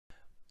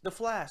The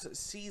Flash,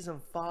 Season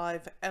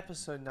 5,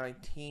 Episode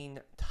 19,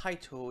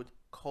 titled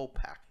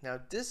Kolpak. Now,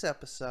 this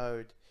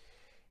episode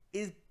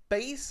is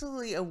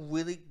basically a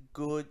really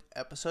good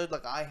episode.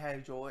 Like, I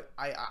had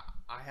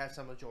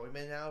some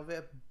enjoyment out of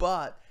it,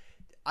 but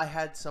I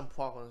had some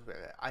problems with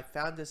it. I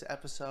found this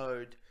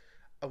episode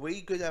a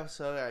really good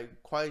episode. I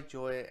quite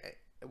enjoy it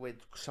with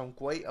some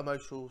great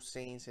emotional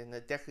scenes, and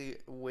definitely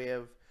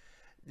with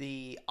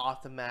the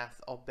aftermath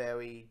of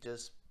Barry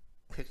just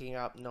picking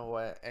up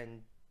Noah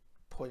and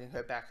putting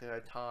her back in her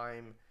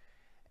time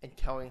and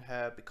telling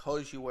her,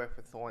 because you work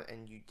for Thorn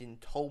and you didn't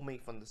told me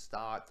from the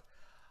start,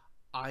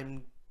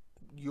 I'm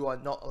you are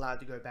not allowed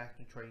to go back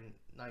to train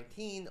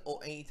 19 or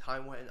any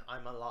time when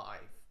I'm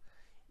alive.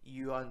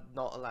 You are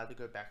not allowed to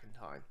go back in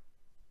time.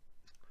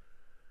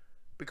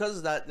 Because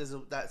of that, there's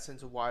that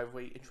sense of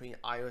rivalry between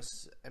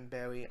Iris and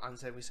Barry.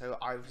 Understandably so,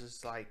 Iris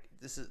is like,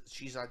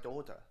 she's our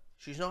daughter.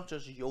 She's not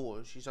just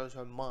yours, she's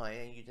also mine,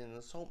 and you didn't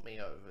assault me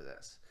over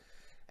this.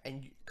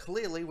 And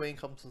clearly, when it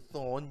comes to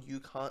Thorn, you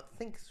can't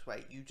think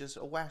straight. You just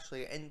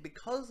irrationally, and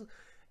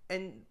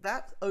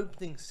that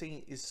opening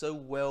scene is so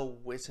well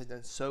written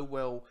and so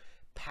well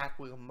packed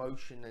with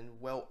emotion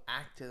and well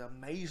acted,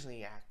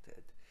 amazingly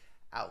acted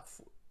out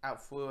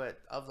through it.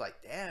 I was like,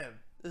 damn,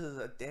 this is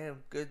a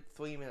damn good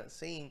 3-minute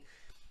scene.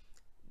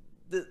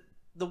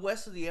 The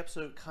rest of the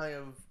episode kind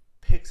of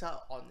picks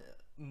up on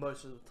it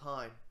most of the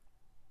time,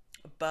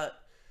 but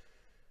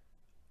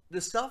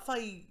the stuff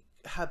I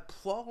had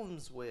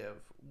problems with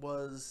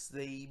was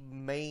the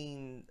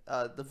villain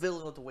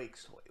of the week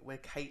story, where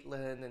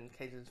Caitlin and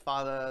Caitlin's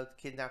father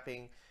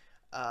kidnapping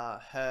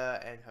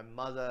her and her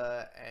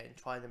mother and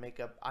trying to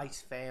make up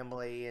Ice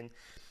family, and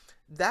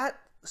that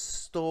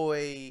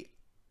story,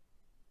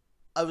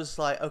 I was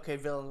like, okay,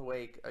 villain of the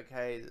week,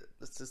 okay,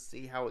 let's just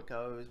see how it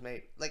goes,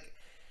 mate. Like,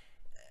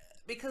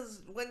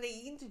 because when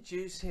they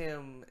introduced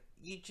him,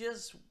 you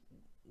just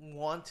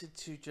wanted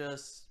to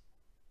just,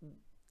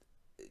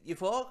 you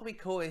thought it could be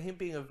cool, and him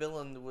being a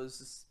villain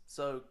was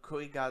so cool.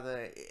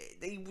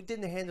 They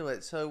didn't handle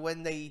it. So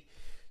when they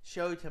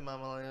showed him,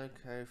 I'm like,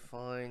 okay,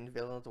 fine,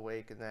 villain of the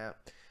week and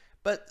that.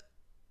 But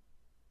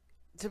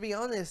to be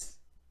honest,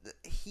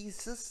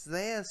 he's just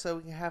there so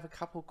we can have a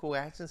couple cool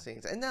action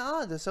scenes, and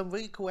there's some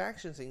really cool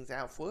action scenes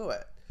out through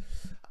it.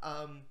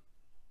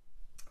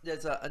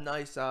 There's a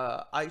nice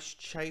ice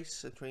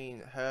chase between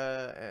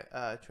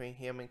between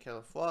him and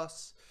Killer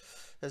Frost.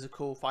 There's a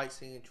cool fight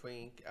scene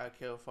between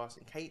Killer Frost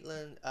and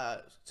Caitlin.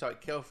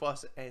 Killer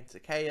Frost and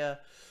Takaya.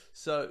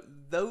 So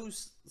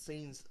those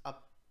scenes are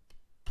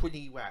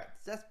pretty rad.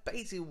 That's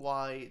basically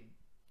why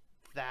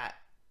that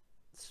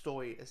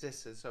story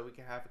existed, so we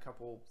can have a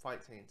couple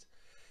fight scenes,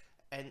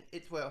 and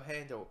it's well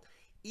handled.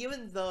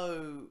 Even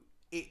though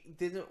it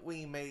didn't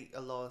really make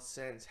a lot of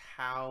sense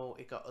how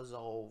it got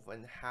resolved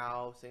and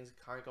how things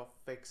kind of got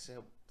fixed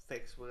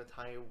with a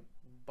tiny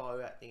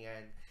bow at the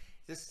end.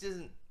 This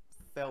didn't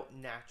felt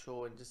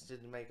natural and just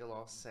didn't make a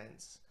lot of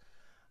sense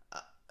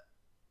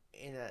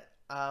in it.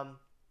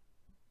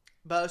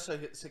 But also,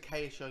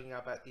 Sakaya showing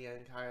up at the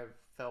end kind of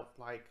felt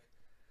like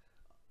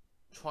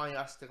trying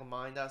us to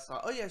remind us,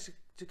 like, oh yeah,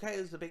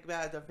 Sakaya's the big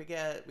bad, don't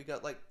forget, we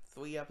got like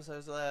 3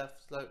 episodes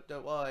left, so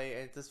don't worry.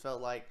 And it just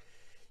felt like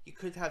you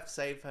could have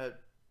saved her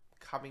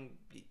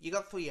you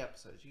got 3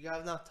 episodes, you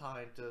got enough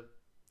time to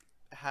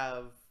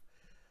have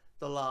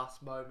the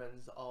last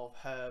moments of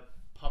her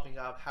popping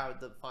up, have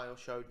the final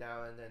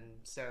showdown, and then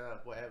set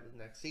up whatever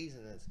the next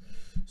season is.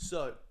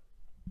 So,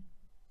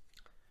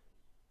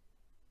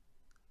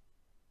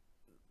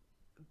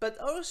 but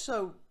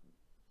also,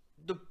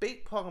 the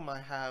big problem I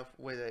have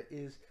with it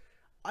is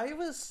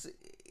Iris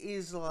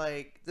is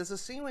like, there's a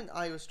scene when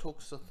Iris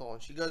talks to Thorn.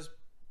 She goes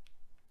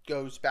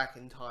back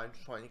in time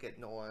trying to get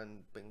Nora and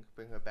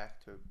bring her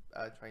back to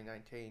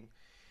 2019,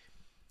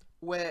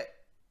 where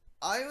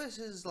Iris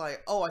is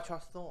like, oh, I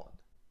trust Thorn,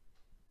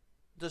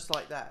 just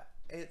like that.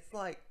 It's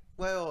like,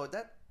 well,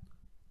 that,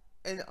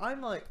 and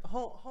I'm like,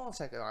 hold on a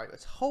second,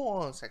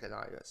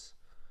 Iris.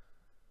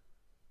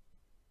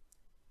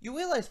 You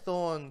realize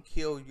Thorn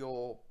killed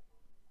your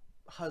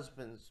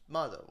husband's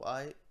mother,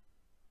 right?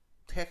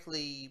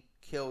 Technically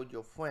killed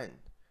your friend.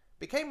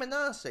 Became a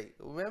Nazi,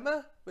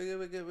 remember?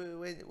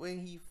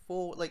 When he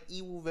fought like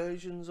evil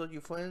versions of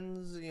your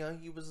friends, you know,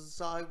 he was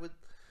aside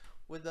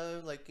with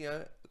them, like, you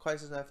know,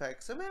 Crisis and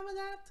Effects. Remember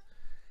that?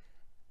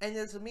 And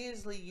then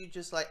immediately you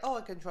just like, oh,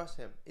 I can trust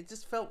him. It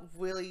just felt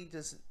really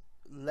just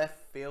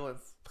left field and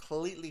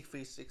completely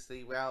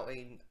 360 without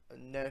a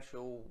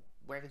inertial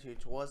attitude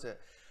towards it.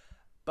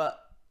 But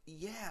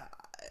yeah,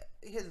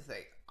 here's the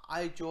thing.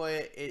 I enjoy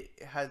it.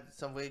 It had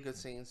some really good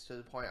scenes to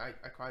the point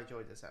I quite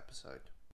enjoyed this episode.